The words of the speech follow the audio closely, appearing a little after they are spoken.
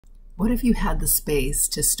What if you had the space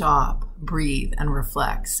to stop, breathe, and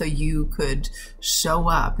reflect so you could show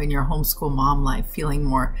up in your homeschool mom life feeling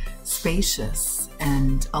more spacious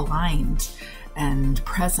and aligned and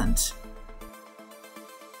present?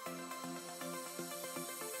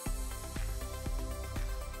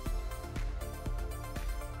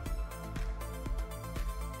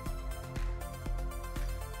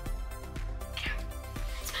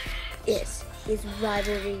 This is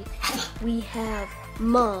rivalry. We have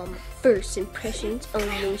Mom first impressions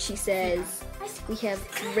only, she says. We have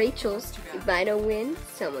Rachel's if I don't win,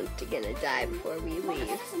 someone's gonna die before we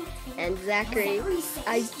leave. And Zachary,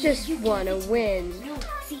 I just wanna win.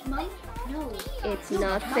 It's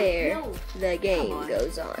not fair. The game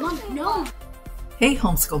goes on. Hey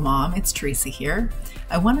Homeschool Mom, it's Teresa here.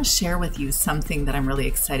 I want to share with you something that I'm really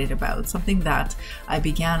excited about, something that I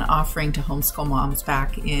began offering to homeschool moms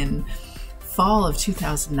back in fall of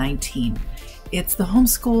 2019. It's the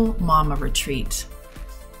Homeschool Mama Retreat.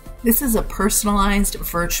 This is a personalized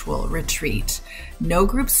virtual retreat. No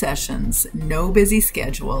group sessions, no busy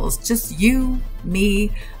schedules, just you,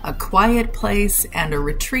 me, a quiet place, and a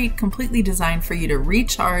retreat completely designed for you to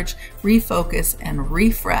recharge, refocus, and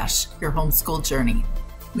refresh your homeschool journey.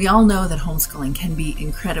 We all know that homeschooling can be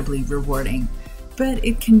incredibly rewarding, but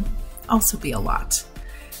it can also be a lot.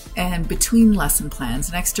 And between lesson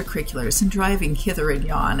plans and extracurriculars and driving hither and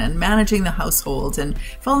yon and managing the household and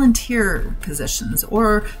volunteer positions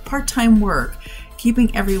or part-time work,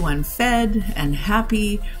 keeping everyone fed and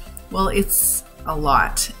happy, well, it's a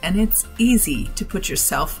lot and it's easy to put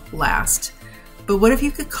yourself last. But what if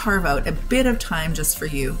you could carve out a bit of time just for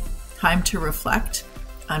you? Time to reflect,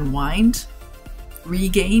 unwind,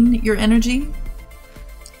 regain your energy?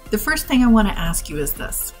 The first thing I want to ask you is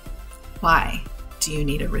this: why do you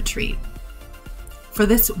need a retreat? For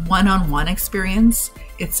this one-on-one experience,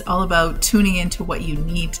 it's all about tuning into what you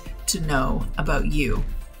need to know about you.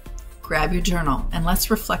 Grab your journal and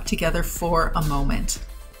let's reflect together for a moment.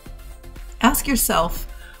 Ask yourself,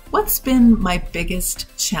 what's been my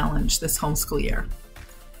biggest challenge this homeschool year?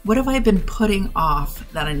 What have I been putting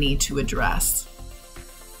off that I need to address?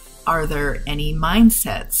 Are there any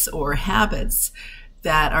mindsets or habits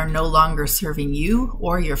that are no longer serving you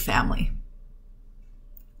or your family?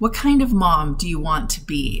 What kind of mom do you want to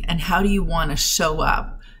be, and how do you want to show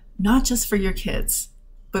up, not just for your kids,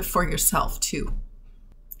 but for yourself too?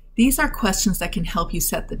 These are questions that can help you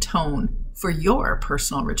set the tone for your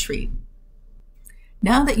personal retreat.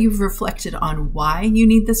 Now that you've reflected on why you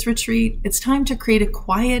need this retreat, it's time to create a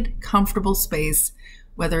quiet, comfortable space,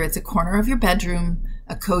 whether it's a corner of your bedroom,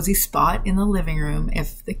 a cozy spot in the living room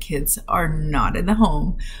if the kids are not in the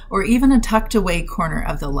home, or even a tucked away corner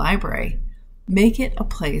of the library. Make it a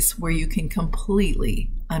place where you can completely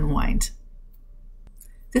unwind.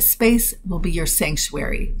 This space will be your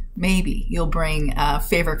sanctuary. Maybe you'll bring a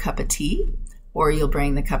favorite cup of tea, or you'll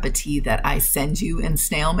bring the cup of tea that I send you in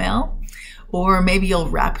snail mail, or maybe you'll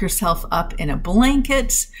wrap yourself up in a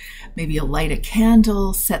blanket. Maybe you'll light a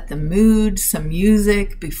candle, set the mood, some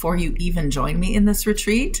music before you even join me in this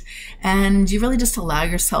retreat, and you really just allow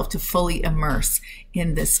yourself to fully immerse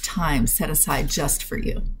in this time set aside just for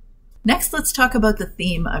you. Next, let's talk about the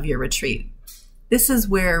theme of your retreat. This is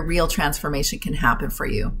where real transformation can happen for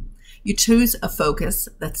you. You choose a focus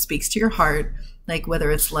that speaks to your heart, like whether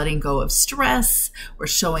it's letting go of stress or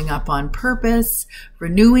showing up on purpose,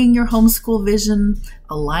 renewing your homeschool vision,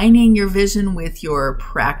 aligning your vision with your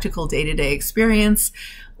practical day-to-day experience,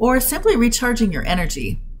 or simply recharging your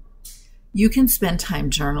energy. You can spend time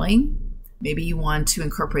journaling. Maybe you want to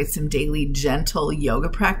incorporate some daily gentle yoga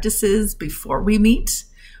practices before we meet.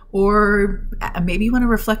 Or maybe you want to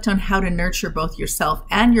reflect on how to nurture both yourself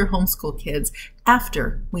and your homeschool kids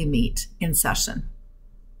after we meet in session.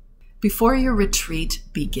 Before your retreat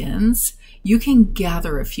begins, you can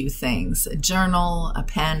gather a few things: a journal, a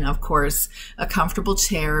pen, of course, a comfortable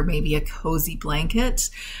chair, maybe a cozy blanket,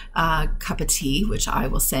 a cup of tea, which I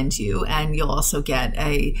will send you, and you'll also get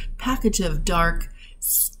a package of dark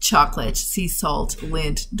chocolate, sea salt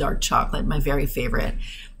Lindt dark chocolate, my very favorite.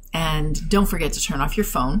 And don't forget to turn off your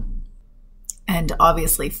phone, and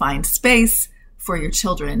obviously find space for your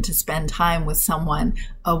children to spend time with someone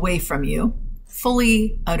away from you,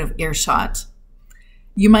 fully out of earshot.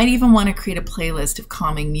 You might even want to create a playlist of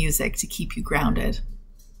calming music to keep you grounded.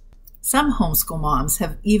 Some homeschool moms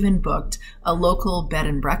have even booked a local bed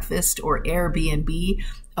and breakfast or Airbnb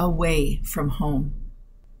away from home.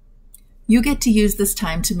 You get to use this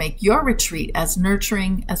time to make your retreat as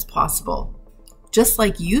nurturing as possible. Just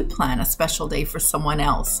like you plan a special day for someone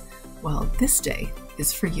else, well, this day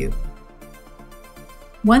is for you.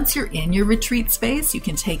 Once you're in your retreat space, you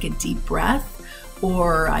can take a deep breath,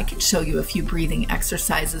 Or I can show you a few breathing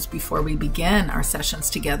exercises before we begin our sessions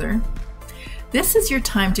together. This is your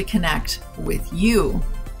time to connect with you.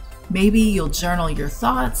 Maybe you'll journal your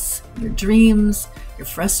thoughts, your dreams, your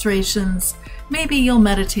frustrations. Maybe you'll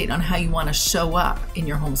meditate on how you want to show up in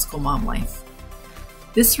your homeschool mom life.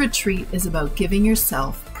 This retreat is about giving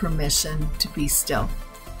yourself permission to be still,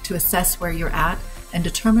 to assess where you're at and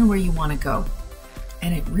determine where you want to go.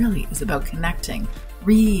 And it really is about connecting,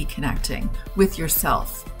 reconnecting with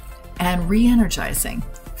yourself and re-energizing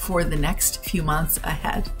for the next few months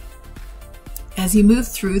ahead. As you move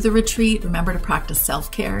through the retreat, remember to practice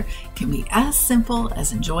self-care. It can be as simple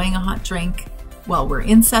as enjoying a hot drink while we're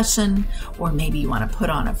in session, or maybe you want to put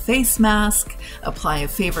on a face mask, apply a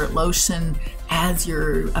favorite lotion as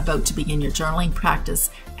you're about to begin your journaling practice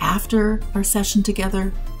after our session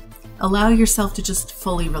together. Allow yourself to just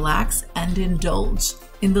fully relax and indulge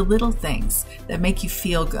in the little things that make you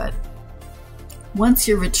feel good. Once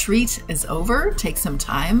your retreat is over, take some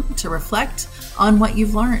time to reflect on what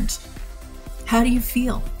you've learned. How do you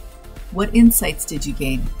feel? What insights did you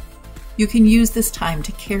gain? You can use this time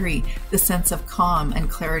to carry the sense of calm and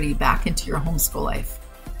clarity back into your homeschool life.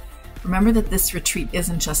 Remember that this retreat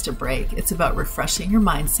isn't just a break. It's about refreshing your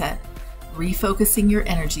mindset, refocusing your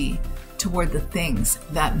energy toward the things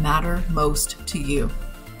that matter most to you.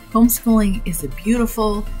 Homeschooling is a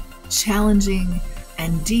beautiful, challenging,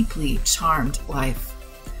 and deeply charmed life.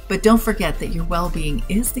 But don't forget that your well-being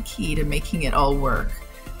is the key to making it all work.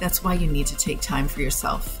 That's why you need to take time for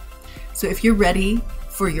yourself. So if you're ready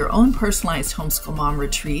for your own personalized Homeschool Mom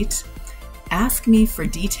retreat, ask me for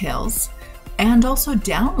details and also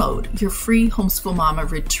download your free Homeschool Mama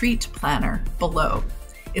retreat planner below.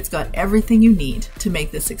 It's got everything you need to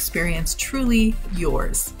make this experience truly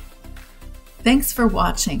yours. Thanks for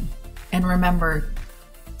watching, and remember,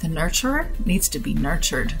 the nurturer needs to be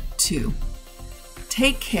nurtured too.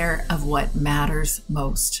 Take care of what matters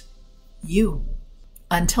most, you.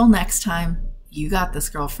 Until next time, you got this,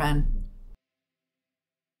 girlfriend.